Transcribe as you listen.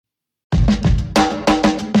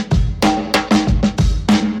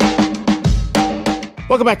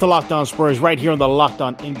Welcome back to Locked On Spurs, right here on the Locked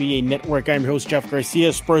On NBA Network. I'm your host, Jeff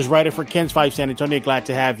Garcia, Spurs writer for KENS 5 San Antonio. Glad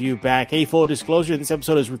to have you back. Hey, full disclosure, this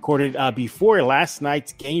episode is recorded before last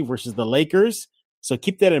night's game versus the Lakers, so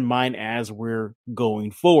keep that in mind as we're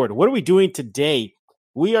going forward. What are we doing today?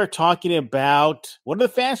 We are talking about, what are the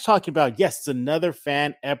fans talking about? Yes, it's another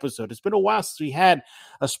fan episode. It's been a while since we had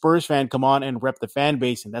a Spurs fan come on and rep the fan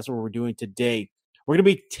base, and that's what we're doing today. We're going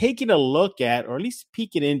to be taking a look at, or at least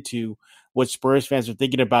peeking into, what Spurs fans are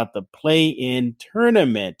thinking about the play-in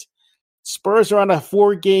tournament. Spurs are on a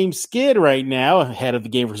 4-game skid right now ahead of the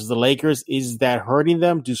game versus the Lakers. Is that hurting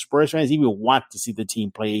them? Do Spurs fans even want to see the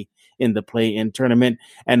team play in the play-in tournament?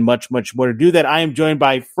 And much, much more. To do that, I am joined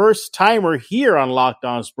by first-timer here on Locked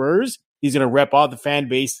On Spurs. He's going to rep all the fan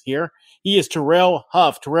base here. He is Terrell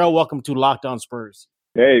Huff. Terrell, welcome to Locked On Spurs.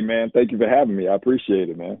 Hey, man. Thank you for having me. I appreciate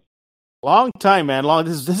it, man. Long time, man.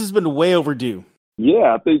 This has been way overdue.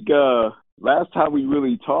 Yeah, I think last time we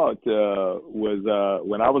really talked was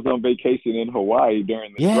when I was on vacation in Hawaii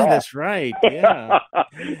during the draft. Yeah, that's right. Yeah.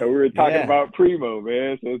 And we were talking about Primo,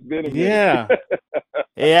 man. So it's been a minute.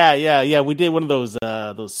 Yeah. We did one of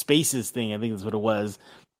those spaces thing. I think that's what it was.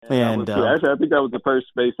 And actually, I think that was the first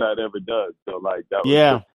space I'd ever done. So like that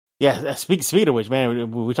was Yeah. Speaking of which,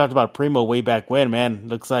 man, we talked about Primo way back when. Man,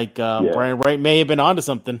 looks like Brian Wright may have been onto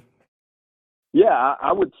something. Yeah,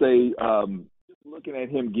 I would say. Looking at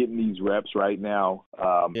him getting these reps right now,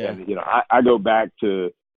 and I go back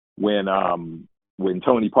to when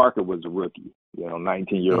Tony Parker was a rookie,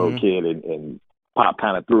 19-year-old kid, and Pop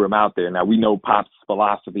kind of threw him out there. Now we know Pop's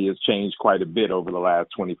philosophy has changed quite a bit over the last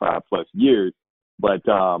 25 plus years, but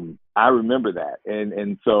I remember that,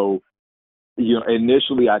 and so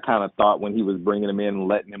initially I kind of thought when he was bringing him in and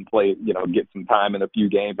letting him play, get some time in a few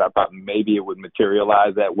games, I thought maybe it would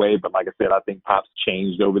materialize that way, but like I said, I think Pop's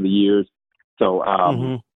changed over the years. So,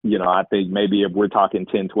 I think maybe if we're talking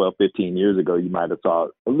 10, 12, 15 years ago, you might have saw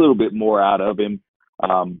a little bit more out of him.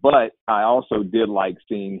 But I also did like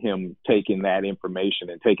seeing him taking that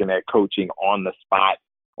information and taking that coaching on the spot,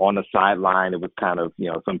 on the sideline. It was kind of,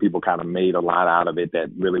 some people kind of made a lot out of it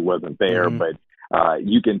that really wasn't there. But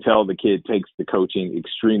you can tell the kid takes the coaching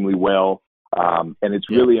extremely well. And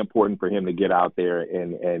it's really important for him to get out there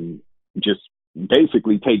and just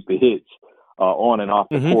basically take the hits on and off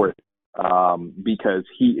the court. Because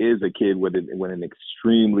he is a kid with an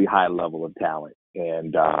extremely high level of talent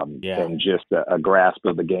and just a grasp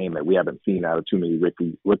of the game that we haven't seen out of too many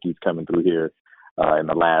rookies coming through here in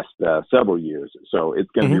the last several years. So it's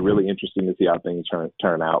going to be really interesting to see how things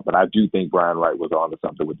turn out. But I do think Brian Wright was on to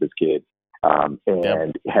something with this kid.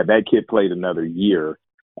 Had that kid played another year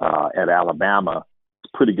at Alabama,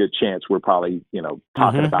 it's a pretty good chance we're probably,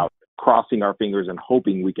 talking about crossing our fingers and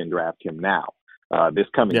hoping we can draft him now. This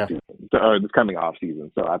coming season, or this coming off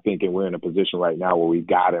season. So I think we're in a position right now where we've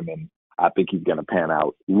got him, and I think he's going to pan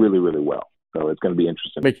out really, really well. So it's going to be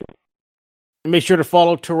interesting. Make sure to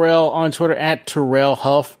follow Terrell on Twitter at Terrell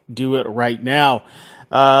Huff. Do it right now.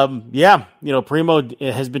 Primo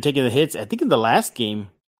has been taking the hits. I think in the last game,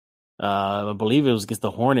 I believe it was against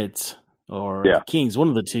the Hornets or the Kings, one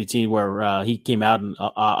of the two teams where he came out and,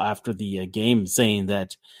 after the game saying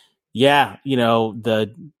that,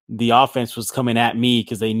 the offense was coming at me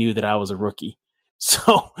because they knew that I was a rookie.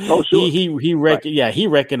 So he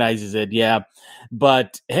recognizes it. Yeah.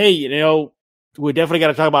 But hey, we definitely got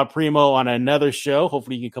to talk about Primo on another show.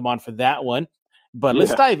 Hopefully you can come on for that one. But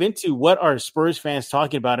let's dive into what are Spurs fans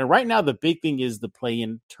talking about. And right now the big thing is the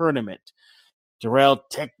play-in tournament. Terrell,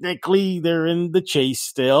 technically they're in the chase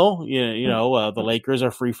still. The Lakers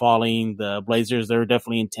are free falling. The Blazers, they're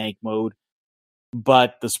definitely in tank mode.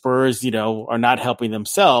 But the Spurs, are not helping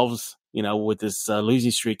themselves, with this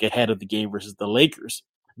losing streak ahead of the game versus the Lakers.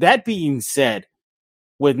 That being said,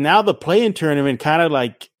 with now the play-in tournament kind of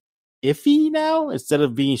like iffy now instead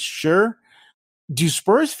of being sure, do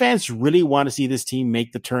Spurs fans really want to see this team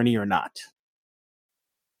make the tourney or not?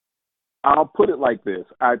 I'll put it like this.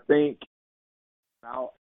 I think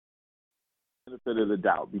I'll benefit of the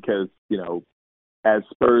doubt because, as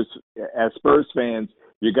Spurs fans,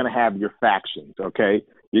 you're going to have your factions, okay?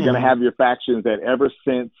 You're going to have your factions that ever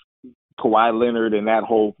since Kawhi Leonard and that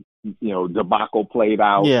whole, debacle played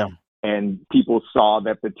out, and people saw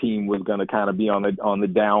that the team was going to kind of be on the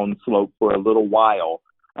down slope for a little while.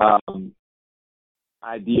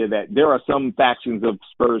 Idea that there are some factions of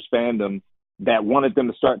Spurs fandom that wanted them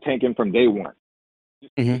to start tanking from day one.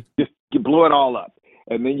 Just blow it all up.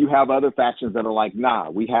 And then you have other factions that are like,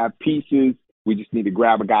 nah, we have pieces. We just need to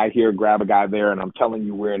grab a guy here, grab a guy there, and I'm telling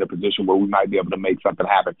you we're in a position where we might be able to make something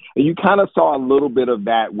happen. And you kind of saw a little bit of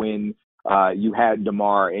that when you had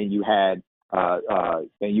DeMar and you had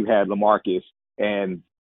LaMarcus, and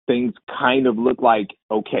things kind of look like,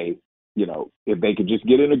 okay, if they could just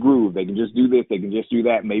get in a groove, they can just do this, they can just do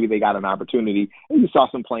that, maybe they got an opportunity. And you saw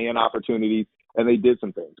some playing opportunities, and they did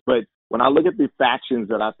some things. But when I look at the factions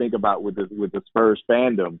that I think about with the Spurs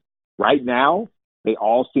fandom, right now, they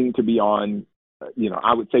all seem to be on,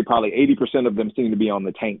 I would say probably 80% of them seem to be on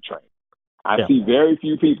the tank train. I see very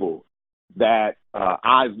few people that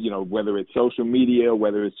whether it's social media,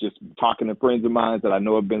 whether it's just talking to friends of mine that I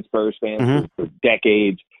know have been Spurs fans for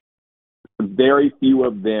decades, very few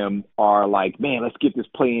of them are like, man, let's get this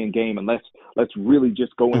play-in game and let's really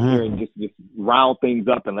just go in here and just rile things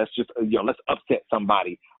up and let's just let's upset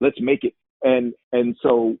somebody. Let's make it. And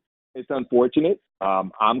so it's unfortunate.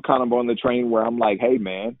 I'm kind of on the train where I'm like, hey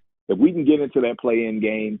man, if we can get into that play-in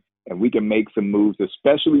game and we can make some moves,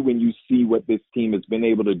 especially when you see what this team has been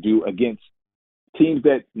able to do against teams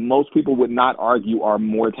that most people would not argue are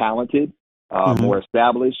more talented, more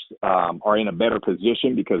established, are in a better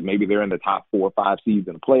position because maybe they're in the top 4 or 5 seeds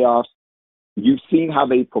in the playoffs. You've seen how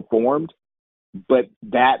they performed, but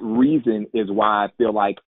that reason is why I feel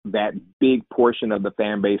like that big portion of the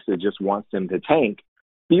fan base that just wants them to tank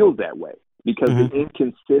feels that way, because the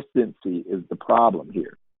inconsistency is the problem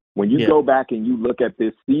here. When you go back and you look at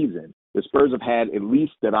this season, the Spurs have had, at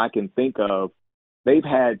least that I can think of, they've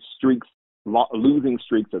had losing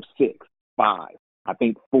streaks of 6, 5. I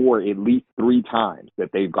think 4, at least 3 times that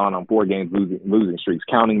they've gone on 4 games losing streaks,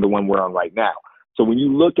 counting the one we're on right now. So when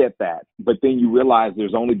you look at that, but then you realize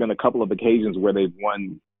there's only been a couple of occasions where they've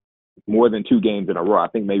won more than 2 games in a row. I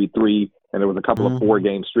think maybe 3, and there was a couple of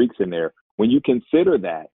 4-game streaks in there. When you consider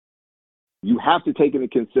that, you have to take into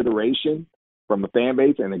consideration from the fan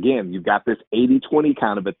base. And again, you've got this 80-20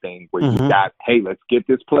 kind of a thing where you've got, hey, let's get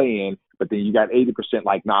this play in. But then you got 80%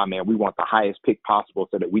 like, nah, man, we want the highest pick possible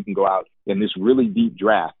so that we can go out in this really deep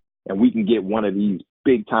draft and we can get one of these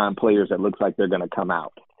big time players that looks like they're going to come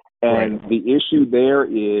out. And the issue there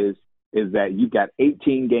is that you've got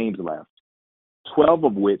 18 games left, 12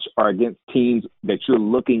 of which are against teams that you're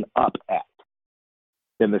looking up at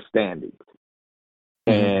in the standings.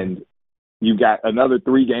 And you've got another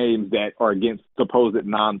 3 games that are against supposed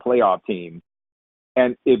non-playoff teams.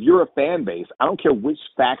 And if you're a fan base, I don't care which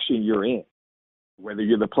faction you're in, whether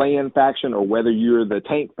you're the play-in faction or whether you're the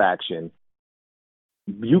tank faction,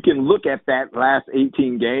 you can look at that last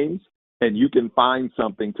 18 games and you can find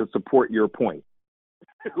something to support your point,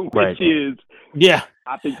 which is,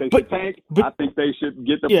 I think they should tank. I think they should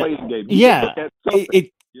get the play-in game. You can look at something,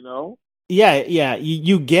 Yeah,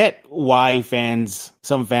 you get why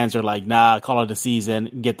some fans are like, nah, call it a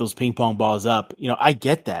season, get those ping pong balls up. I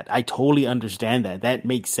get that. I totally understand that. That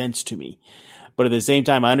makes sense to me. But at the same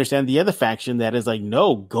time, I understand the other faction that is like,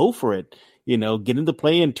 no, go for it. Get in the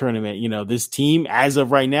play-in tournament. This team, as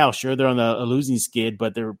of right now, sure, they're on a losing skid,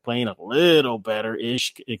 but they're playing a little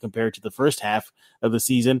better-ish compared to the first half of the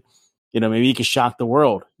season. Maybe you can shock the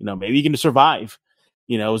world. Maybe you can survive.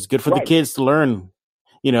 It's good for the kids to learn.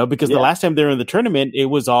 Because the last time they were in the tournament, it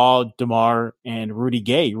was all DeMar and Rudy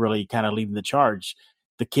Gay really kind of leading the charge.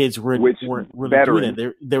 The kids weren't really doing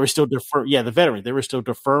it. They were still the veterans. They were still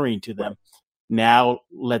deferring to them. Now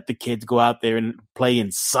let the kids go out there and play in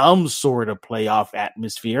some sort of playoff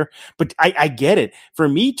atmosphere. But I get it. For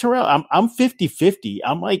me, Terrell, I'm 50-50.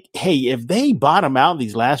 I'm like, hey, if they bottom out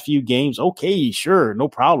these last few games, okay, sure, no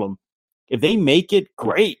problem. If they make it,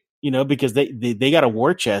 great. Because they got a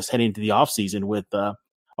war chest heading into the offseason with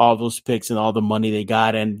all those picks and all the money they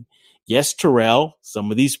got. And yes, Terrell, some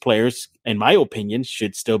of these players, in my opinion,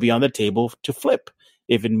 should still be on the table to flip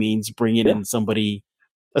if it means bringing in somebody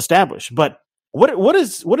established. But what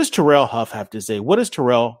does Terrell Huff have to say? What does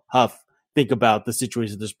Terrell Huff think about the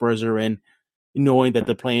situation the Spurs are in, knowing that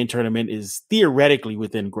the play-in tournament is theoretically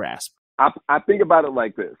within grasp? I think about it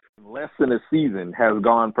like this. Less than a season has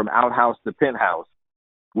gone from outhouse to penthouse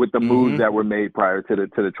with the moves that were made prior to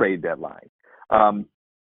the trade deadline.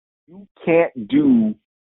 You can't do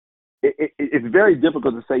it's very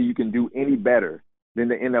difficult to say you can do any better than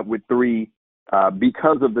to end up with 3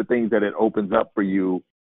 because of the things that it opens up for you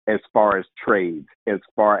as far as trades, as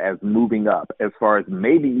far as moving up, as far as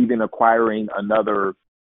maybe even acquiring another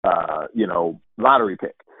lottery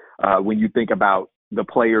pick. When you think about the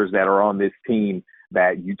players that are on this team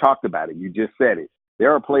that you talked about it, you just said it.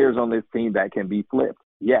 There are players on this team that can be flipped,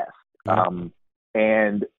 yes.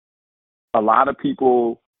 And a lot of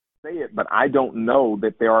people say it, but I don't know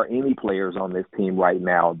that there are any players on this team right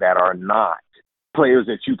now that are not players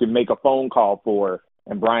that you can make a phone call for,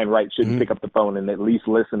 and Brian Wright shouldn't pick up the phone and at least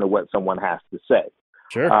listen to what someone has to say.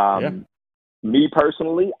 Sure. Me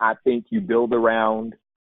personally, I think you build around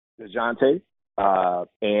DeJounte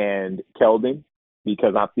and Keldon,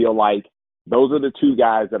 because I feel like Those are the two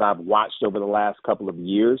guys that I've watched over the last couple of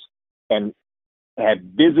years and have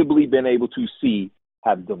visibly been able to see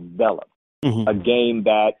have developed a game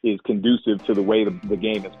that is conducive to the way the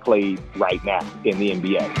game is played right now in the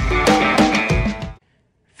NBA.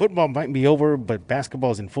 Football might be over, but basketball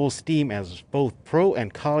is in full steam as both pro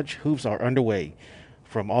and college hoops are underway.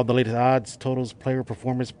 From all the latest odds, totals, player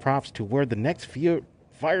performance props to where the next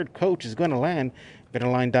fired coach is going to land,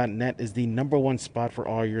 BetOnline.net is the number one spot for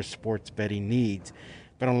all your sports betting needs.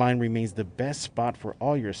 BetOnline remains the best spot for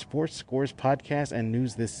all your sports, scores, podcasts, and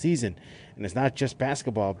news this season. And it's not just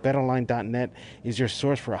basketball. BetOnline.net is your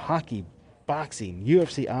source for hockey, boxing,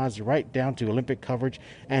 UFC odds, right down to Olympic coverage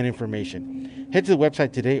and information. Head to the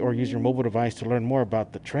website today or use your mobile device to learn more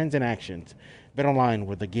about the trends and actions. BetOnline,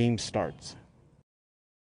 where the game starts.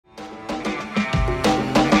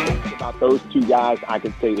 About those two guys, I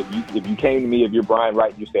could say if you came to me, if you're Brian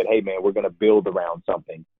Wright, and you said, hey, man, we're going to build around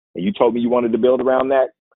something, and you told me you wanted to build around that,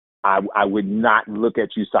 I would not look at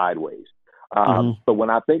you sideways. But when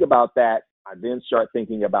I think about that, I then start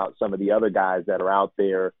thinking about some of the other guys that are out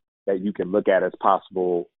there that you can look at as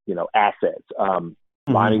possible, assets.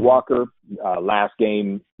 Lonnie Walker, last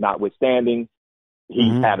game notwithstanding,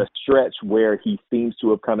 he's had a stretch where he seems to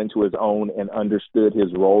have come into his own and understood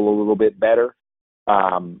his role a little bit better.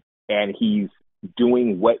 And he's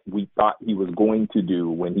doing what we thought he was going to do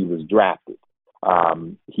when he was drafted.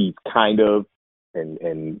 He's kind of,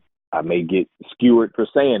 and I may get skewered for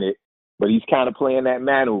saying it, but he's kind of playing that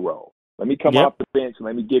Manu role. Let me come off the bench.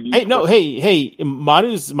 Let me give you.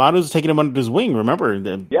 Manu's taking him under his wing. Remember,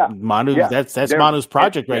 Manu. That's Manu's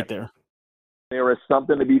project right there. There is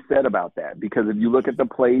something to be said about that because if you look at the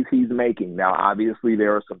plays he's making now, obviously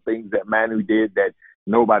there are some things that Manu did that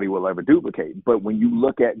nobody will ever duplicate. But when you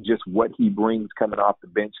look at just what he brings coming off the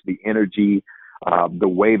bench, the energy, the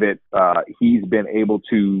way that he's been able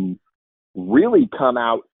to really come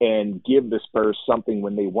out and give the Spurs something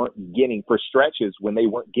when they weren't getting, for stretches, when they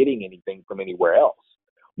weren't getting anything from anywhere else,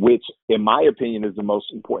 which in my opinion is the most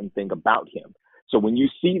important thing about him. So when you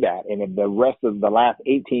see that and if the rest of the last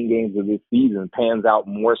 18 games of this season pans out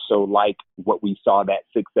more so like what we saw that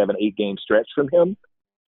 6, 7, 8 game stretch from him,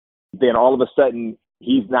 then all of a sudden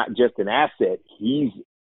he's not just an asset. He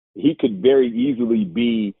could very easily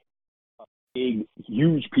be a big,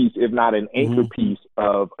 huge piece, if not an anchor piece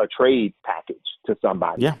of a trade package to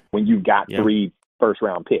somebody when you've got 3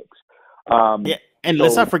 first-round picks. And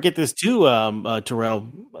let's not forget this too, Terrell,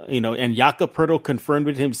 and Jakob Poeltl confirmed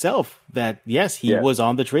it himself that, yes, he was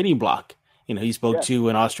on the trading block. He spoke to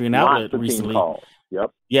an Austrian outlet recently.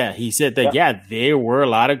 Yep. Yeah, he said that, there were a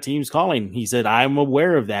lot of teams calling. He said, I'm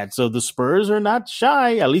aware of that. So the Spurs are not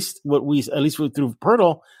shy, at least through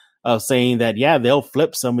Poeltl, of saying that, they'll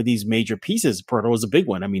flip some of these major pieces. Poeltl was a big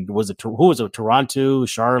one. I mean, who was it? Toronto,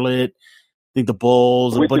 Charlotte, I think the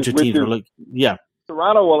Bulls, a bunch of teams were like,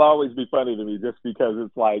 Toronto will always be funny to me just because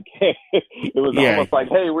it's like, it was almost like,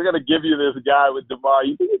 hey, we're going to give you this guy with DeMar.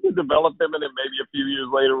 You think you can develop him and then maybe a few years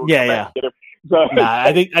later we'll come back and get him? So,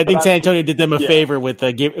 I think San Antonio did them a favor with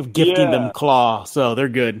gifting them Claw, so they're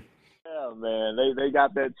good. Yeah, man, they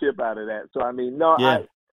got that chip out of that. So, I mean,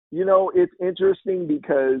 it's interesting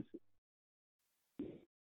because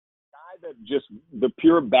just the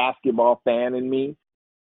pure basketball fan in me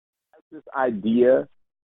has this idea.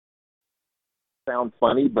 Sounds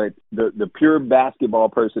funny, but the pure basketball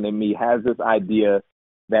person in me has this idea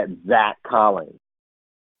that Zach Collins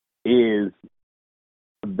is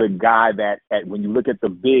the guy that when you look at the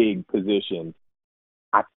big position,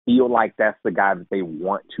 I feel like that's the guy that they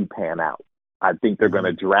want to pan out. I think they're going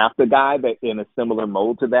to draft a guy that in a similar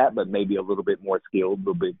mold to that, but maybe a little bit more skilled, a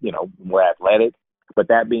little bit, more athletic. But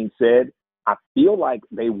that being said, I feel like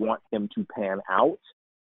they want him to pan out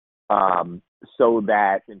so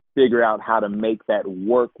that and figure out how to make that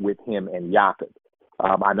work with him and Jakob.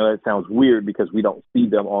 I know that sounds weird because we don't see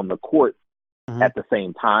them on the court at the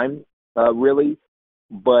same time, really,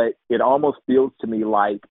 but it almost feels to me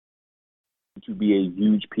like to be a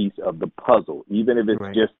huge piece of the puzzle, even if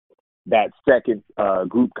it's just that second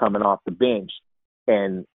group coming off the bench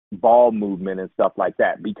and ball movement and stuff like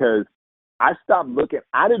that. Because I stopped looking.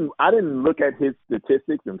 I didn't look at his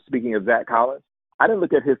statistics. And speaking of Zach Collins, I didn't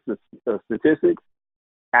look at his statistics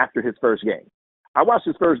after his first game. I watched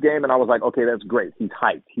his first game and I was like, okay, that's great. He's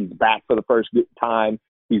hyped. He's back for the first time.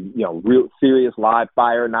 He's, real serious live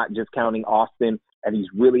fire, not just counting Austin. And he's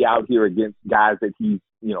really out here against guys that he's,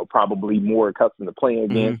 probably more accustomed to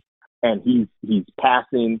playing against. And he's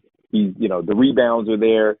passing. He's, the rebounds are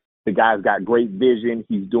there. The guy's got great vision.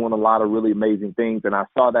 He's doing a lot of really amazing things. And I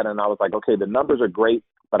saw that and I was like, okay, the numbers are great,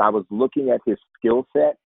 but I was looking at his skill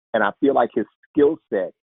set and I feel like his skill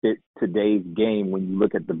set fit today's game when you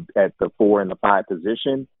look at the 4 and the 5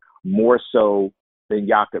 position more so than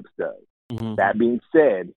Jakobs does. Mm-hmm. That being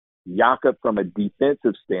said, Jakob from a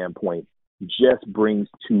defensive standpoint just brings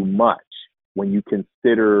too much when you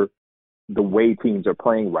consider the way teams are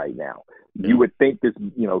playing right now. You would think this,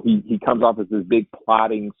 he comes off as this big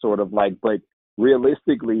plotting sort of but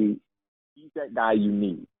realistically, he's that guy you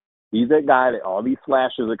need. He's that guy that all these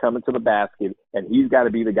slashers are coming to the basket, and he's got to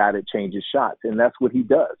be the guy that changes shots. And that's what he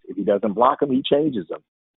does. If he doesn't block them, he changes them.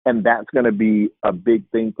 And that's going to be a big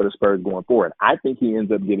thing for the Spurs going forward. I think he ends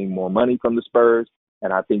up getting more money from the Spurs,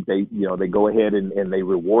 and I think they go ahead and they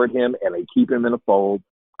reward him and they keep him in the fold.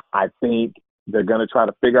 I think they're going to try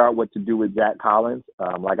to figure out what to do with Zach Collins.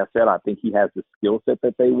 Like I said, I think he has the skill set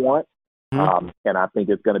that they want. And I think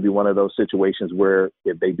it's going to be one of those situations where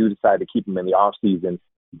if they do decide to keep him in the offseason,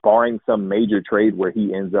 barring some major trade where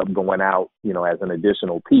he ends up going out, as an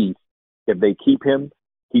additional piece, if they keep him,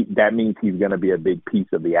 that means he's going to be a big piece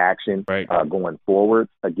of the action going forward,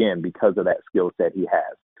 again, because of that skill set he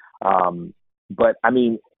has. But, I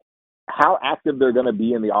mean, how active they're going to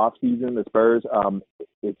be in the offseason, the Spurs,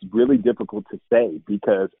 it's really difficult to say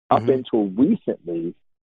because up until recently,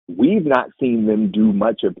 we've not seen them do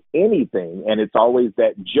much of anything, and it's always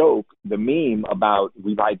that joke, the meme about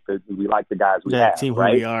we like the guys we have, team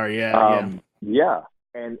right? Who we are, yeah.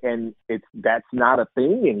 And that's not a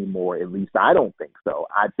thing anymore. At least I don't think so.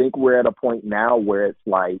 I think we're at a point now where it's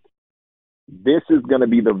like this is going to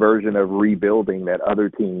be the version of rebuilding that other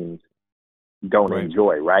teams don't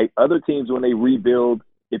enjoy, right? Other teams, when they rebuild,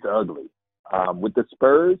 it's ugly. With the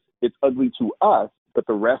Spurs, it's ugly to us, but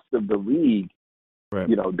the rest of the league,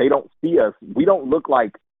 they don't see us. We don't look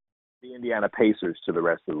like the Indiana Pacers to the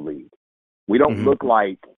rest of the league. We don't look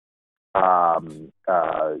like,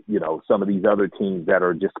 some of these other teams that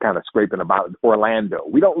are just kind of scraping about Orlando.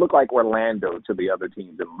 We don't look like Orlando to the other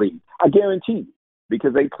teams in the league. I guarantee you,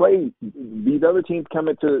 because they play these other teams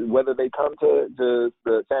whether they come to the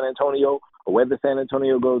San Antonio or whether San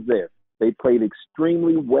Antonio goes there, they played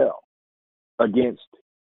extremely well against,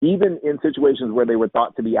 even in situations where they were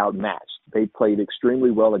thought to be outmatched, they played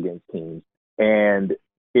extremely well against teams. And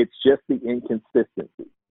it's just the inconsistency.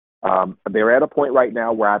 They're at a point right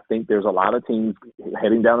now where I think there's a lot of teams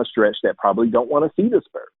heading down a stretch that probably don't want to see the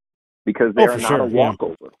Spurs because they're not a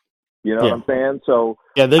walkover. Yeah. You know what I'm saying? So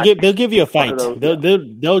they'll give you a fight.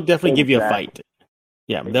 They'll definitely give you a fight.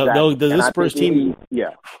 Yeah, the Spurs team.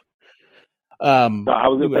 I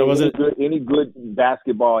was going to say any good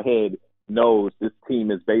basketball head knows this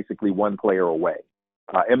team is basically one player away.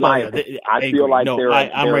 In my opinion, I feel like they're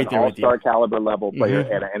an all-star caliber level player,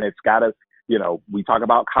 and it's got to. We talk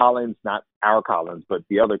about Collins, not our Collins, but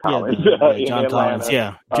the other Collins. John Collins.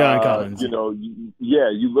 John Collins.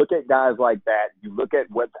 You look at guys like that. You look at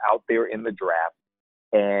what's out there in the draft,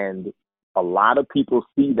 and a lot of people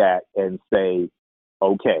see that and say,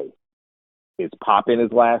 okay, is Pop in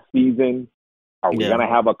his last season? Are we going to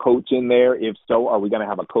have a coach in there? If so, are we going to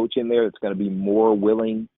have a coach in there that's going to be more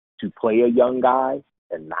willing to play a young guy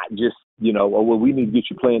and not just, we need to get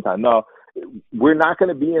you playing time? No, we're not going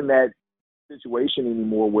to be in that situation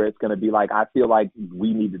anymore where it's going to be like, I feel like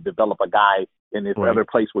we need to develop a guy in this other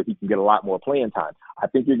place where he can get a lot more playing time. I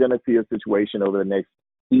think you're going to see a situation over the next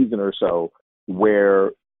season or so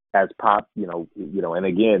where as Pop, and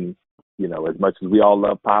again, as much as we all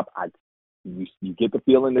love Pop, you get the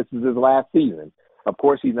feeling this is his last season. Of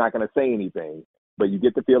course, he's not going to say anything, but you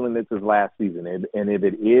get the feeling this is his last season. And if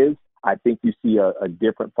it is, I think you see a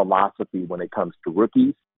different philosophy when it comes to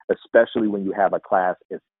rookies, especially when you have a class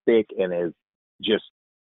as thick and as just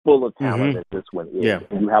full of talent as this one is.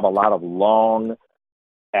 And you have a lot of long,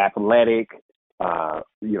 athletic,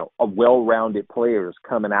 well-rounded players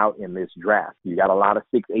coming out in this draft. You got a lot of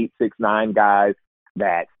 6'8", 6'9" guys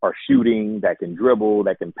that are shooting, that can dribble,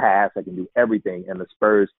 that can pass, that can do everything. And the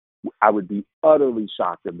Spurs, I would be utterly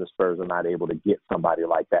shocked if the Spurs are not able to get somebody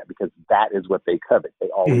like that because that is what they covet. They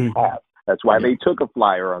always have. That's why they took a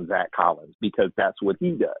flyer on Zach Collins, because that's what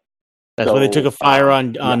he does. That's why they took a flyer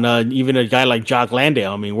on even a guy like Jock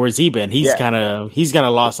Landale. I mean, where's he been? He's kind of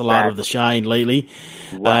lost a lot of the shine lately.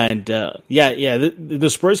 Right. And the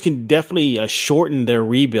Spurs can definitely shorten their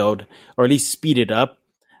rebuild or at least speed it up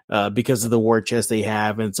because of the war chest they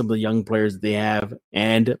have and some of the young players that they have.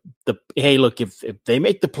 And look, if they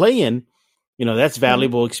make the play-in, that's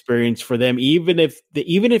valuable experience for them. Even if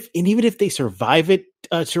they survive it,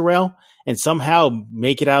 Terrell, and somehow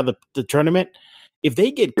make it out of the tournament. If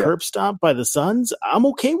they get curb stomped by the Suns, I'm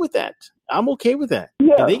okay with that.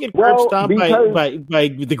 Yeah. If they get curb stomped by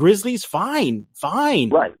the Grizzlies, fine.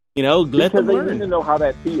 Right. Let them learn. They need to know how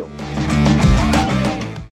that feels.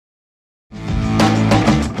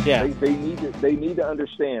 Yeah. They need to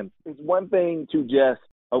understand. It's one thing to just,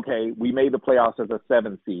 okay, we made the playoffs as a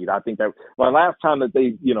 7 seed. I think that last time that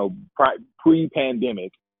they,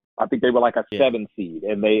 pre-pandemic, I think they were like a 7 seed,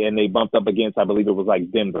 and they bumped up against, I believe it was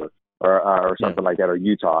like Denver or something like that, or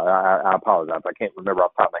Utah. I apologize, I can't remember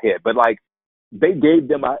off the top of my head, but like they gave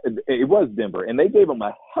them it was Denver, and they gave them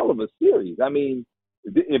a hell of a series. I mean,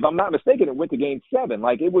 if I'm not mistaken, it went to Game 7.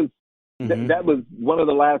 Like it was. That was one of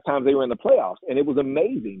the last times they were in the playoffs, and it was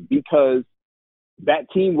amazing because that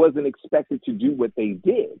team wasn't expected to do what they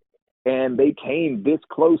did, and they came this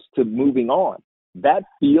close to moving on. That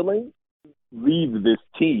feeling leaves this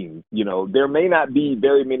team. There may not be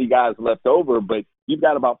very many guys left over, but you've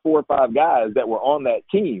got about 4 or 5 guys that were on that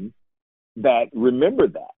team that remember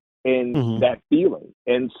that and that feeling.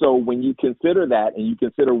 And so when you consider that, and you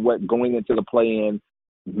consider what going into the play-in,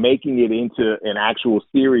 making it into an actual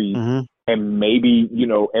series, and maybe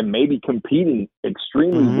competing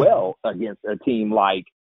extremely well against a team like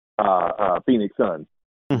Phoenix Suns.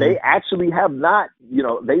 They actually have not,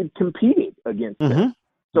 they've competed against them.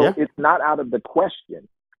 So it's not out of the question.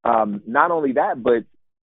 Not only that, but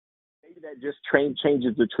maybe that just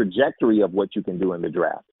changes the trajectory of what you can do in the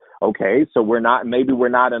draft. Okay, so we're not in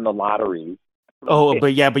the lottery. Oh,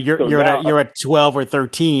 but you're at 12 or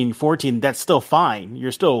 13, 14. That's still fine.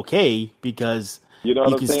 You're still okay because you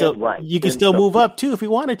can still move up too if you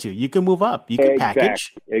wanted to. You can move up. You can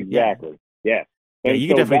package. Exactly. Yeah. And you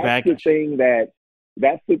can definitely package.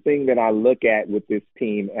 That's the thing that I look at with this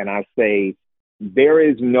team, and I say there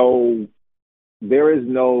is no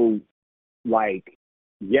like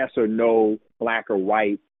yes or no, black or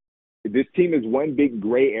white. This team is one big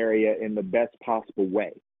gray area in the best possible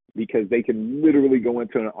way, because they can literally go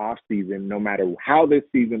into an off season, no matter how this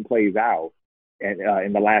season plays out, and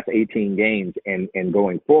in the last 18 games and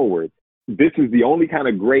going forward. This is the only kind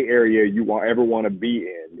of gray area you will ever want to be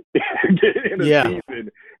in a season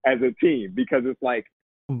as a team, because it's like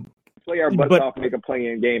play our butts off, make a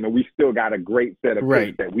play-in game, and we still got a great set of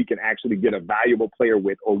picks that we can actually get a valuable player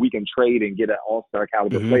with, or we can trade and get an all-star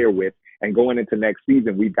caliber player with. And going into next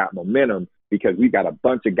season, we've got momentum because we've got a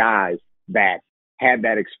bunch of guys that had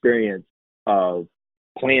that experience of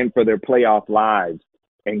playing for their playoff lives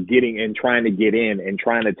and trying to get in and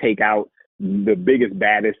trying to take out the biggest,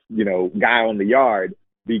 baddest, guy on the yard,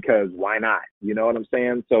 because why not? You know what I'm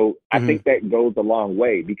saying? So I think that goes a long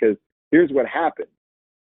way, because here's what happens.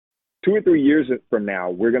 2 or 3 years from now,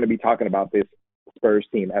 we're going to be talking about this Spurs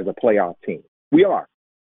team as a playoff team. We are.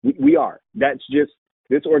 We are. That's just,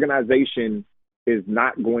 this organization is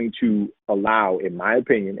not going to allow, in my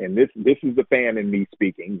opinion, and this is the fan in me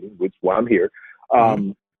speaking, which is why I'm here.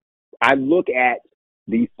 I look at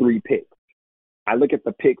these 3 picks. I look at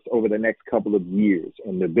the picks over the next couple of years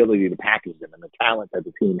and the ability to package them and the talent that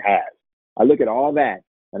the team has. I look at all that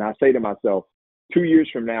and I say to myself, 2 years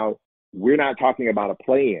from now, we're not talking about a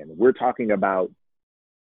play-in. We're talking about,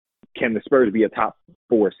 can the Spurs be a top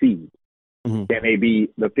 4 seed? Can they be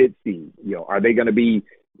the 5th seed? Are they going to be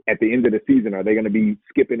at the end of the season? Are they going to be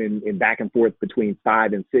skipping in back and forth between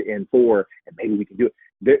 5 and 4? And maybe we can do it.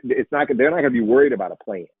 They're not going to be worried about a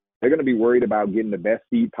play-in. They're going to be worried about getting the best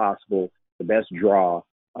seed possible, the best draw.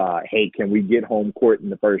 Hey, can we get home court in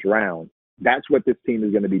the first round? That's what this team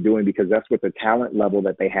is going to be doing, because that's what the talent level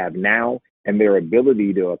that they have now and their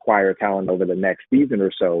ability to acquire talent over the next season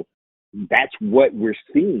or so. That's what we're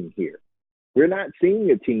seeing here. We're not seeing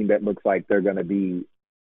a team that looks like they're going to be,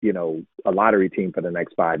 a lottery team for the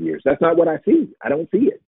next 5 years. That's not what I see. I don't see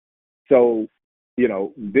it. So,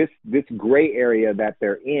 this gray area that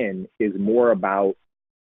they're in is more about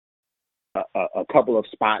a couple of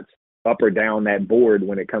spots up or down that board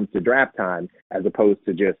when it comes to draft time, as opposed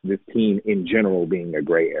to just this team in general being a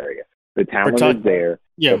gray area. The talent is there.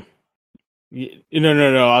 Yeah.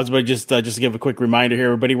 No. I was about to just give a quick reminder here,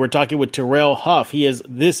 everybody. We're talking with Terrell Huff. He is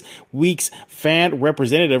this week's fan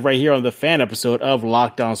representative right here on the fan episode of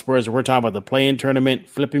Locked On Spurs. We're talking about the play-in tournament,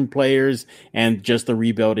 flipping players, and just the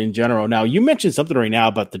rebuild in general. Now, you mentioned something right now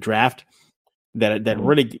about the draft that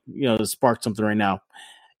really, sparked something right now.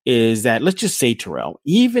 Is that, let's just say, Terrell,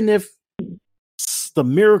 even if the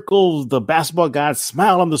miracles, the basketball gods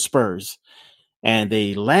smile on the Spurs and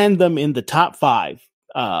they land them in the top 5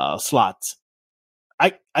 slots,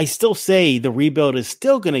 I still say the rebuild is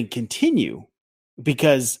still going to continue,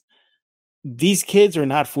 because these kids are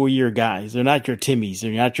not 4-year guys. They're not your Timmys.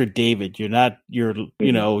 They're not your David. You're not your,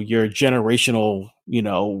 your generational,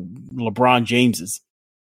 LeBron Jameses.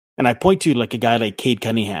 And I point to like a guy like Cade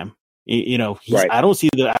Cunningham. I don't see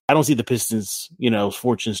the Pistons,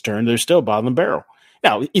 fortunes turn. They're still bottom of the barrel.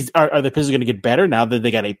 Now, are the Pistons going to get better now that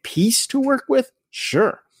they got a piece to work with?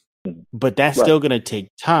 Sure. but that's still going to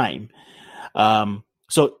take time.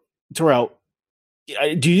 So, Terrell,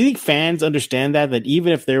 do you think fans understand that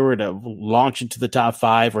even if they were to launch into the top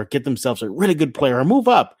 5 or get themselves a really good player or move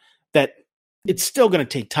up, that it's still going to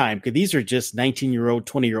take time because these are just 19-year-old,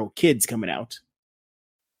 20-year-old kids coming out?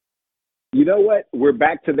 You know what? We're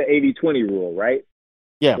back to the 80-20 rule, right?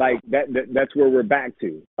 Yeah. Like that's where we're back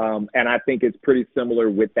to. And I think it's pretty similar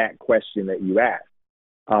with that question that you asked.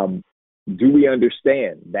 Do we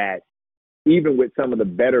understand that even with some of the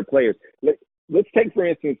better players, let's take, for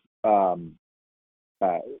instance,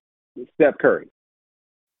 Steph Curry.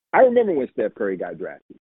 I remember when Steph Curry got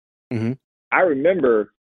drafted. Mm-hmm. I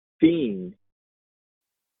remember seeing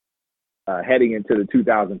heading into the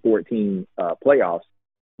 2014 playoffs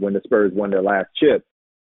when the Spurs won their last chip.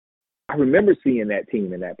 I remember seeing that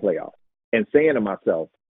team in that playoff and saying to myself,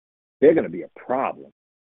 they're going to be a problem.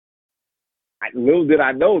 Little did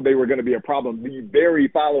I know they were going to be a problem the very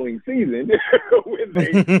following season when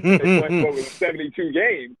they won what was 72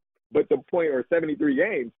 games, but the point, or 73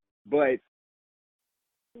 games. But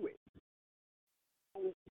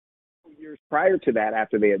years prior to that,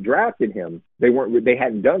 after they had drafted him, they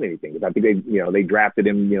hadn't done anything. I think they drafted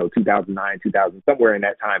him, 2009, 2000, somewhere in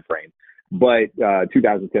that time frame, but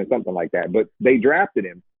 2010, something like that. But they drafted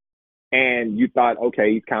him, and you thought,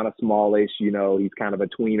 okay, he's kind of smallish, he's kind of a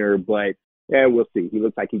tweener, but yeah, we'll see. He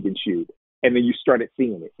looks like he can shoot. And then you started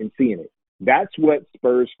seeing it. That's what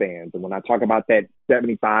Spurs fans, and when I talk about that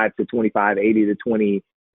 75 to 25, 80 to 20,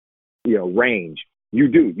 range,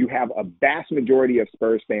 you have a vast majority of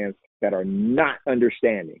Spurs fans that are not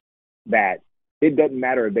understanding that it doesn't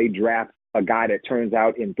matter if they draft a guy that turns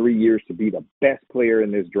out in 3 years to be the best player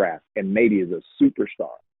in this draft and maybe is a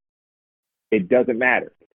superstar. It doesn't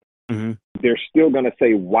matter. Mm-hmm. They're still going to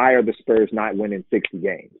say, why are the Spurs not winning 60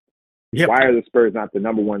 games? Yep. Why are the Spurs not the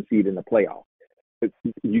number 1 seed in the playoffs?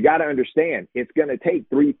 You got to understand, it's going to take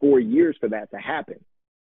 3-4 years for that to happen.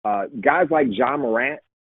 Guys like Ja Morant,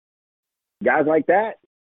 guys like that,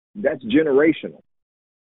 that's generational.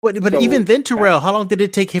 But even then, Terrell, how long did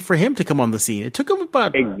it take for him to come on the scene? It took him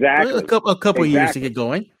about a couple of years to get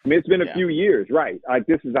going. I mean, it's been a few years, right? Like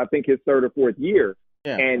this is, I think, his 3rd or 4th year.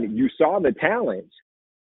 Yeah. And you saw the talent,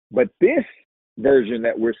 but this version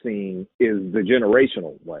that we're seeing is the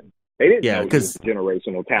generational one. They didn't know he was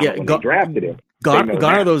generational talent when they drafted him. Gone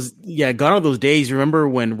are those days. Remember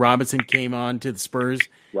when Robinson came on to the Spurs,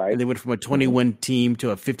 right? And they went from a 20-win team to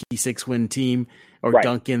a 56-win team, or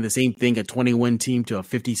Duncan, the same thing, a 20-win team to a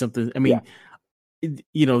 50-something. I mean,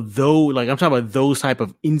 though, like I'm talking about those type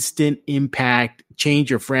of instant impact, change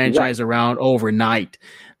your franchise around overnight.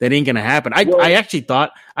 That ain't gonna happen. I actually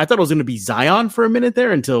thought it was gonna be Zion for a minute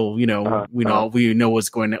there until we know what's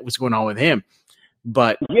going on with him.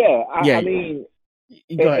 But I mean,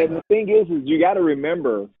 and the thing is you got to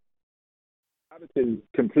remember, Robinson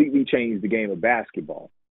completely changed the game of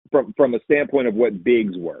basketball from a standpoint of what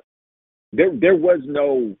bigs were. There was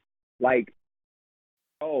no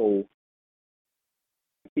Team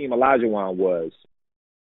Olajuwon was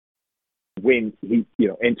when he,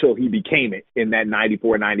 until he became it in that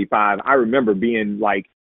 94, 95. I remember being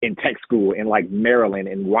in tech school in Maryland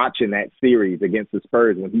and watching that series against the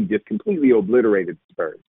Spurs when he just completely obliterated the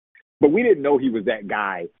Spurs. But we didn't know he was that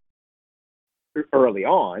guy early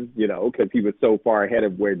on, because he was so far ahead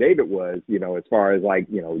of where David was, as far as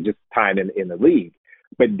just time in the league.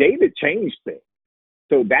 But David changed things.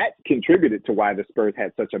 So that contributed to why the Spurs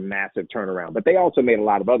had such a massive turnaround. But they also made a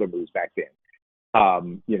lot of other moves back then.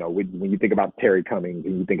 When you think about Terry Cummings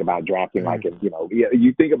and you think about drafting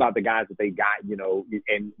you think about the guys that they got,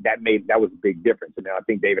 and that was a big difference. And then I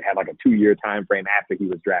think David had a 2-year time frame after he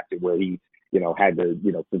was drafted where he, had to,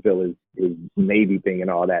 fulfill his Navy thing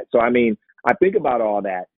and all that. So, I mean, I think about all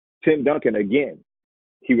that. Tim Duncan, again,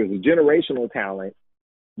 he was a generational talent,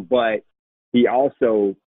 but he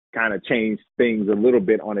also kind of changed things a little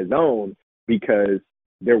bit on his own because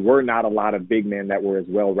there were not a lot of big men that were as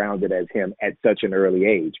well-rounded as him at such an early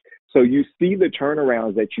age. So you see the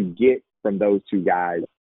turnarounds that you get from those two guys,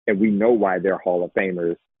 and we know why they're Hall of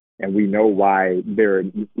Famers, and we know why they're,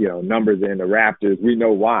 numbers in the Raptors. We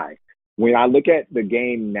know why. When I look at the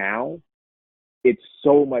game now, it's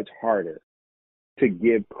so much harder to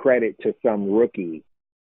give credit to some rookie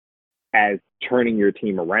as turning your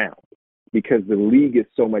team around because the league is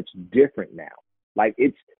so much different now.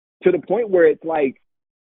 It's to the point where it's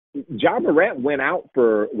Ja Morant went out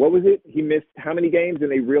for, what was it? He missed how many games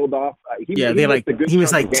and they reeled off? He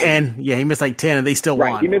missed 10. Yeah, he missed 10 and they still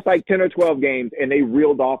won. He missed 10 or 12 games and they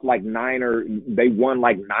reeled off 9 or they won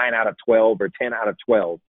 9 out of 12 or 10 out of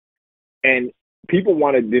 12. And people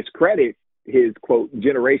want to discredit his, quote,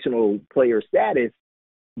 generational player status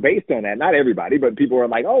based on that. Not everybody, but people are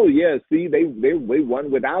like, oh yeah, see, they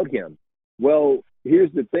won without him. Well,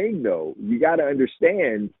 here's the thing though. You got to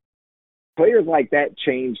understand, players like that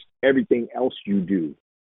change everything else you do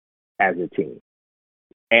as a team.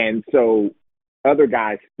 And so other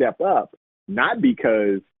guys step up, not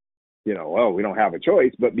because, we don't have a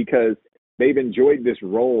choice, but because they've enjoyed this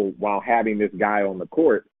role while having this guy on the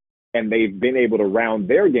court, and they've been able to round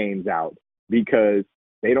their games out because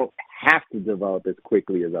they don't have to develop as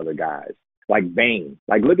quickly as other guys. Like Bane.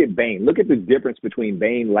 Like, look at Bane. Look at the difference between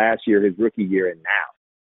Bane last year, his rookie year, and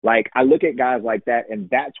now. Like, I look at guys like that, and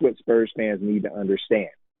that's what Spurs fans need to understand,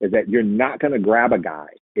 is that you're not going to grab a guy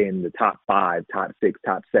in the top 5, top 6,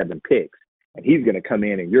 top 7 picks, and he's going to come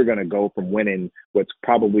in and you're going to go from winning what's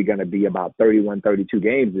probably going to be about 31, 32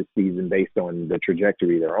 games this season based on the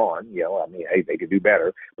trajectory they're on. Hey, they could do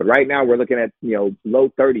better. But right now we're looking at,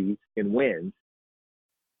 low 30s in wins.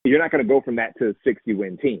 You're not going to go from that to a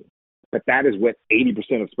 60-win team. But that is what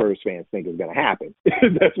 80% of Spurs fans think is going to happen.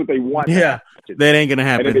 That's what they want. Yeah, that ain't going to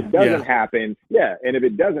happen. And if it doesn't happen,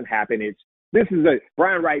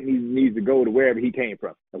 Brian Wright needs to go to wherever he came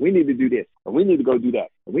from. And we need to do this, and we need to go do that.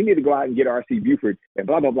 And we need to go out and get R.C. Buford and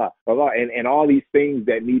blah, blah, blah, blah, blah, and all these things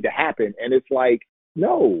that need to happen. And it's like,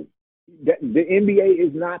 no, the NBA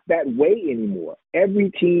is not that way anymore.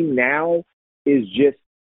 Every team now is just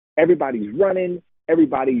everybody's running.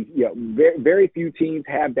 Everybody's, very, very few teams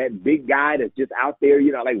have that big guy that's just out there.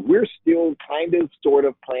 Like, we're still kind of sort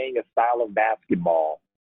of playing a style of basketball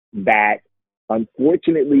that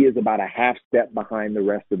unfortunately is about a half step behind the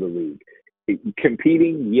rest of the league.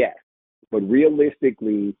 Competing, yes, but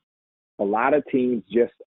realistically, a lot of teams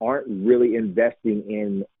just aren't really investing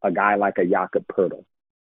in a guy like a Jakob Poeltl,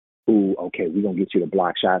 who, okay, we're going to get you to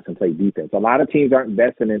block shots and play defense. A lot of teams aren't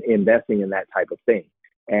investing in that type of thing.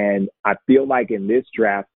 And I feel like in this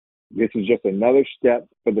draft, this is just another step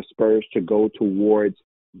for the Spurs to go towards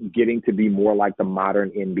getting to be more like the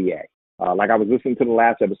modern NBA. Like I was listening to the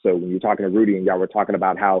last episode when you were talking to Rudy and y'all were talking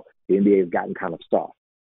about how the NBA has gotten kind of soft.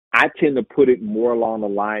 I tend to put it more along the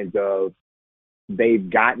lines of they've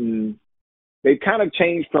kind of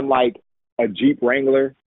changed from like a Jeep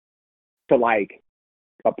Wrangler to like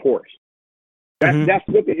a Porsche. That's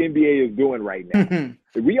what the NBA is doing right now.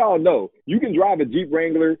 We all know you can drive a Jeep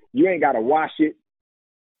Wrangler. You ain't got to wash it,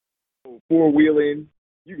 four-wheeling.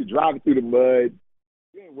 You can drive it through the mud.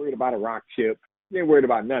 You ain't worried about a rock chip. You ain't worried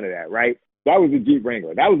about none of that, right? That was a Jeep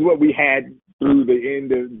Wrangler. That was what we had through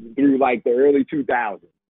like the early 2000s.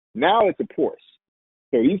 Now it's a Porsche.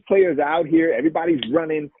 So these players are out here. Everybody's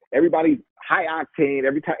running. Everybody's high octane.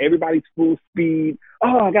 Everybody's full speed.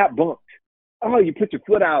 Oh, I got bumped. Oh, you put your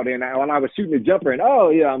foot out, and when I was shooting a jumper, and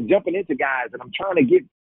I'm jumping into guys, and I'm trying to get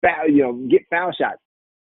foul shots.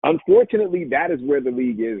 Unfortunately, that is where the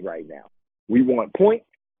league is right now. We want points,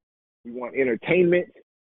 we want entertainment,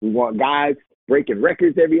 we want guys breaking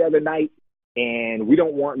records every other night, and we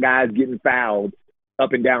don't want guys getting fouled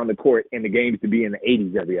up and down the court and the games to be in the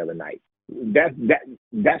 80s every other night.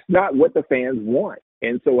 That's not what the fans want,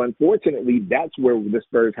 and so unfortunately, that's where the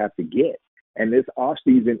Spurs have to get. And this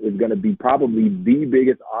offseason is going to be probably the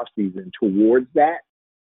biggest offseason towards that,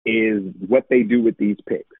 is what they do with these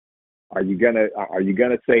picks. Are you gonna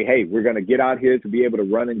say, hey, we're gonna get out here to be able to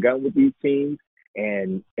run and gun with these teams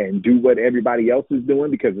and do what everybody else is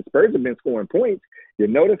doing? Because the Spurs have been scoring points. You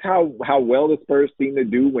notice how well the Spurs seem to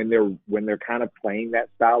do when they're kind of playing that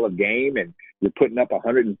style of game, and you're putting up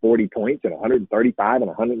 140 points and 135 and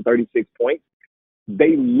 136 points.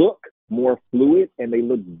 They look more fluid and they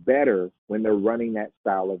look better when they're running that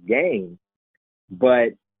style of game.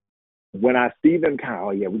 But when I see them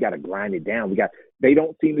we got to grind it down. They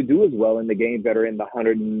don't seem to do as well in the games that are in the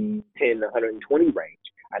 110, 120 range.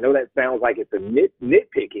 I know that sounds like it's a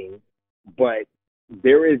nitpicking, but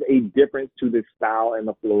there is a difference to the style and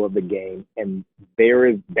the flow of the game. And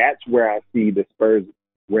that's where I see the Spurs,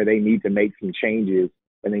 where they need to make some changes.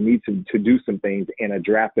 And they need to do some things in a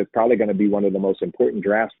draft that's probably going to be one of the most important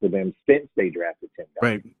drafts for them since they drafted Tim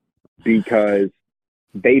Duncan. Right. Because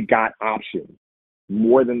they've got options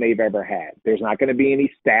more than they've ever had. There's not going to be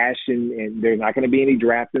any stash and there's not going to be any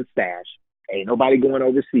draft and stash. Ain't nobody going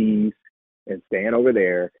overseas and staying over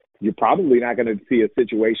there. You're probably not going to see a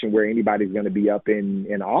situation where anybody's going to be up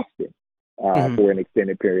in Austin for an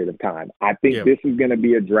extended period of time. I think this is going to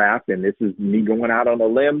be a draft, and this is me going out on a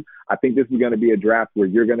limb. I think this is going to be a draft where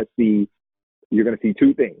you're going to see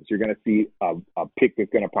two things. You're going to see a pick that's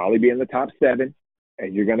going to probably be in the top 7,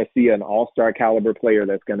 and you're going to see an all-star caliber player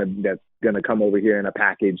that's going to come over here in a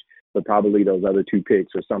package for probably those other 2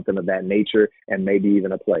 picks or something of that nature, and maybe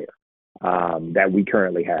even a player that we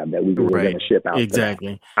currently have that we're going to ship out.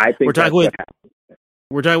 Exactly. I think we're talking with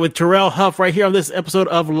We're talking with Terrell Huff right here on this episode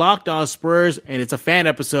of Locked On Spurs, and it's a fan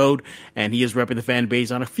episode, and he is repping the fan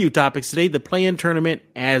base on a few topics today, the play-in tournament,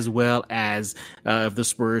 as well as if the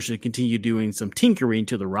Spurs should continue doing some tinkering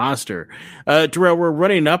to the roster. Terrell, we're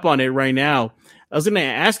running up on it right now. I was going to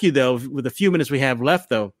ask you, though, with the few minutes we have left,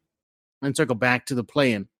 though, and circle back to the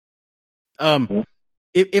play-in.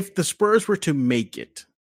 If the Spurs were to make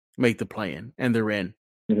the play-in, and they're in,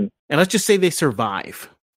 and let's just say they survive,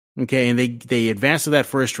 okay, and they advance to that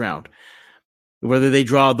first round, whether they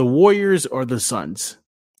draw the Warriors or the Suns.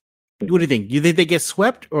 What do you think? Do you think they get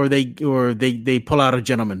swept, or they pull out a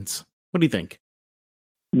gentleman's? What do you think?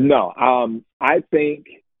 No, I think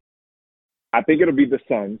it'll be the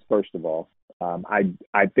Suns first of all.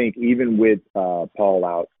 I think even with Paul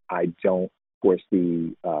out, I don't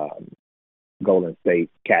foresee Golden State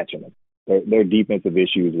catching them. Their defensive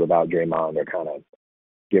issues without Draymond are kind of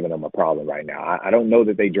giving them a problem right now. I don't know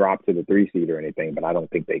that they drop to the 3 seed or anything, but I don't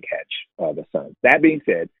think they catch the Suns. That being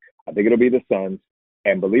said, I think it'll be the Suns.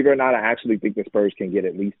 And believe it or not, I actually think the Spurs can get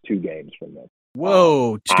at least 2 games from them.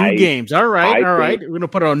 Whoa, 2 games. All right. We're going to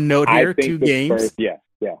put on a note here, 2 games. Spurs,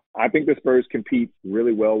 yeah. I think the Spurs compete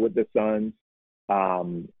really well with the Suns.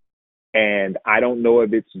 And I don't know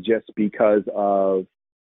if it's just because of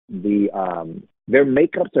their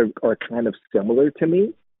makeups are kind of similar to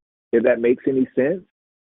me, if that makes any sense.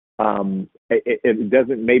 It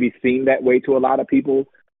doesn't maybe seem that way to a lot of people,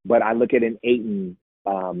 but I look at an Ayton,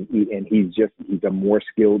 and he's a more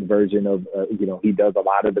skilled version of, he does a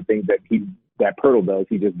lot of the things that Pirtle does.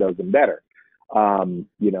 He just does them better. And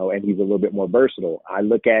he's a little bit more versatile. I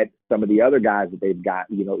look at some of the other guys that they've got,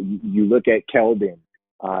 you look at Keldon,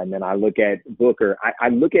 and then I look at Booker. I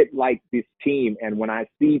look at like this team, and when I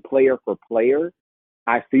see player for player,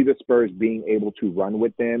 I see the Spurs being able to run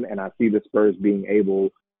with them, and I see the Spurs being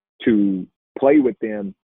able to play with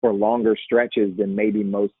them for longer stretches than maybe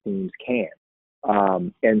most teams can.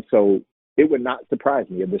 And so it would not surprise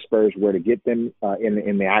me if the Spurs were to get them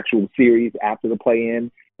in the actual series after the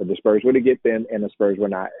play-in, if the Spurs were to get them and the Spurs were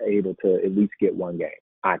not able to at least get 1 game.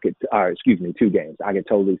 2 games. I could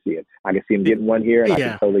totally see it. I could see him getting 1 here, and I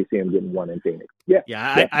could totally see him getting 1 in Phoenix.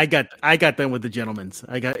 I got them with the gentlemen's.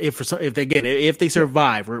 I got if they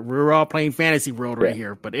survive. We're all playing fantasy world right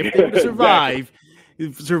here, but if they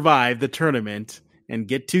survive the tournament and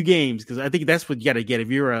get 2 games, because I think that's what you got to get. If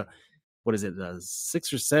you're a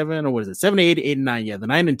 6 or 7, or what is it, 7, 8, 8, and 9? Yeah, the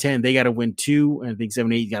 9 and 10 they got to win 2, and I think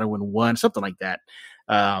 7, 8 got to win 1, something like that.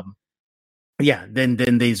 Then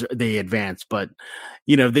they advance, but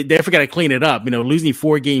they definitely got to clean it up. Losing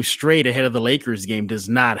 4 games straight ahead of the Lakers game does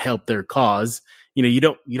not help their cause. You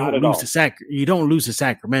don't lose to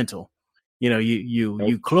Sacramento.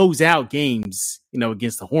 You close out games,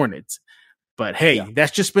 against the Hornets. But hey,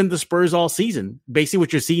 that's just been the Spurs all season. Basically,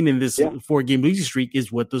 what you're seeing in this 4-game losing streak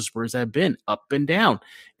is what the Spurs have been, up and down.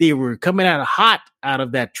 They were coming out hot out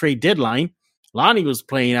of that trade deadline. Lonnie was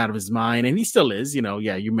playing out of his mind, and he still is.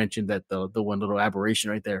 You mentioned that the one little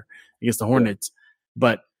aberration right there against the Hornets.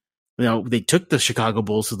 But they took the Chicago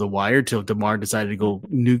Bulls to the wire till DeMar decided to go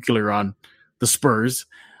nuclear on the Spurs.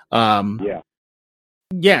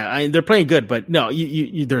 They're playing good, but no,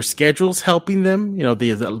 their schedule's helping them.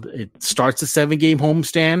 It starts a 7-game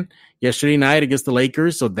homestand yesterday night against the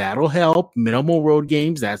Lakers, so that'll help. Minimal road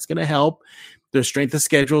games, that's going to help. Their strength of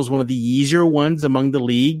schedule is one of the easier ones among the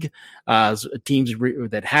league teams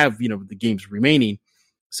that have the games remaining.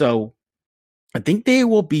 So I think they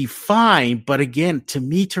will be fine. But again, to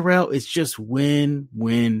me, Terrell, it's just win,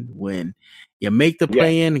 win, win. You make the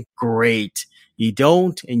play-in, great. You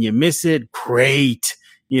don't, and you miss it, great.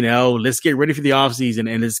 Let's get ready for the offseason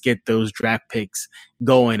and let's get those draft picks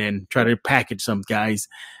going and try to package some guys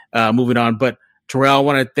moving on. But Terrell, I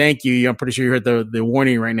want to thank you. I'm pretty sure you heard the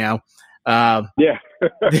warning right now. It's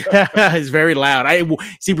very loud. I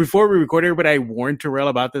see before we recorded everybody, I warned Terrell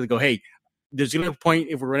about this. I go, hey, there's gonna be a point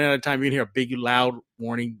if we're running out of time, you're gonna hear a big loud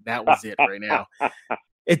warning. That was it right now.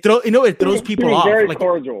 It throws people off. Very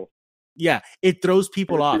cordial. Yeah, it throws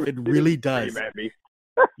people off. It really does.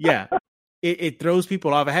 Yeah. It throws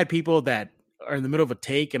people off. I had people that are in the middle of a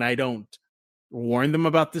take and I don't warn them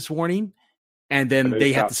about this warning. And then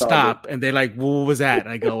they have to stop and they're like, well, what was that? And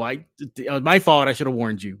I go, it was my fault. I should have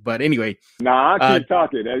warned you. But anyway. Nah, I'll keep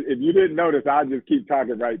talking. If you didn't notice, I'll just keep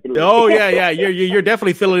talking right through. Oh, yeah. You're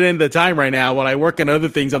definitely filling in the time right now while I work on other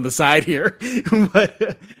things on the side here.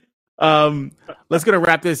 But let's go to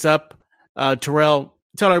wrap this up. Terrell,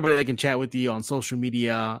 tell everybody they can chat with you on social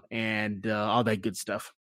media and all that good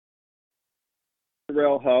stuff.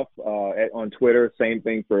 Terrell Huff on Twitter, same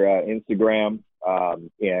thing for Instagram. Man,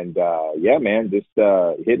 just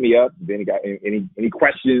hit me up. If any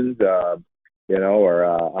questions, or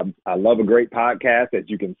I love a great podcast, as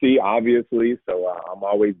you can see, obviously. So I'm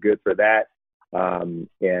always good for that.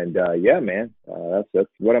 Yeah, man, that's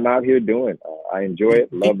what I'm out here doing. I enjoy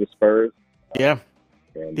it. Love the Spurs. Yeah.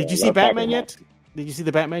 Did you see Batman yet? Did you see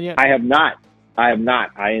the Batman yet? I have not.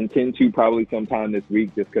 I intend to probably sometime this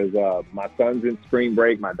week, just because my son's in spring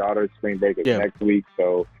break. My daughter's spring break is next week.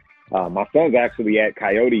 So my son's actually at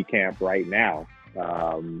Coyote Camp right now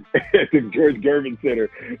at the George Gervin Center.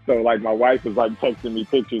 So, like, my wife is, like, texting me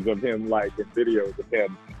pictures of him, like, and videos of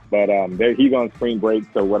him. But he's on spring break.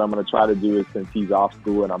 So what I'm going to try to do is, since he's off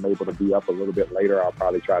school and I'm able to be up a little bit later, I'll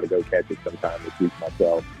probably try to go catch it sometime this week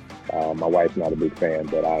myself. My wife's not a big fan,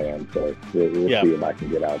 but I am, so we'll see if I can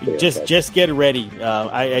get out there. Just get ready.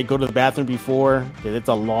 I go to the bathroom before, because it's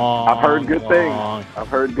a long. I've heard good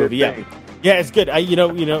things. Yeah, it's good.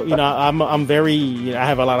 I'm very. I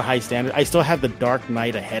have a lot of high standards. I still have The Dark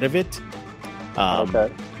Knight ahead of it.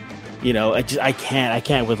 Okay. I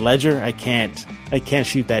can't with Ledger. I can't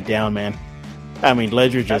shoot that down, man. I mean,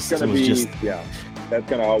 Ledger that's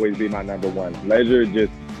gonna always be my number one. Ledger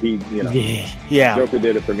just. Joker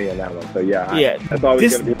did it for me in that one. So that's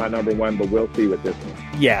always going to be my number one. But we'll see with this one.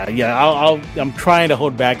 Yeah. I'm trying to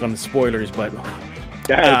hold back on the spoilers, but it's all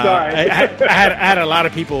right. I had a lot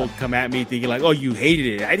of people come at me thinking like, "Oh, you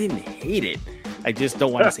hated it." I didn't hate it. I just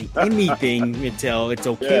don't want to say anything until it's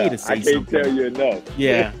okay to say something. I can't tell you enough.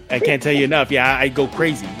 Yeah, I can't tell you enough. Yeah, I go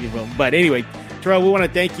crazy. But anyway, Terrell, we want to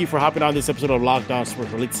thank you for hopping on this episode of Locked On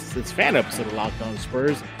Spurs. Well, it's fan episode of Locked On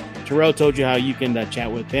Spurs. Terrell told you how you can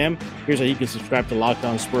chat with him. Here's how you can subscribe to Locked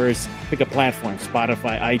On Spurs. Pick a platform,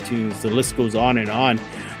 Spotify, iTunes, the list goes on and on.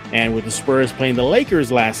 And with the Spurs playing the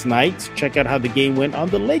Lakers last night, check out how the game went on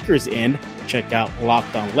the Lakers end. Check out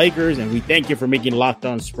Locked On Lakers. And we thank you for making Locked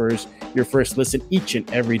On Spurs your first listen each and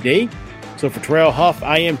every day. So for Terrell Huff,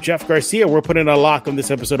 I am Jeff Garcia. We're putting a lock on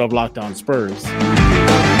this episode of Locked On Spurs.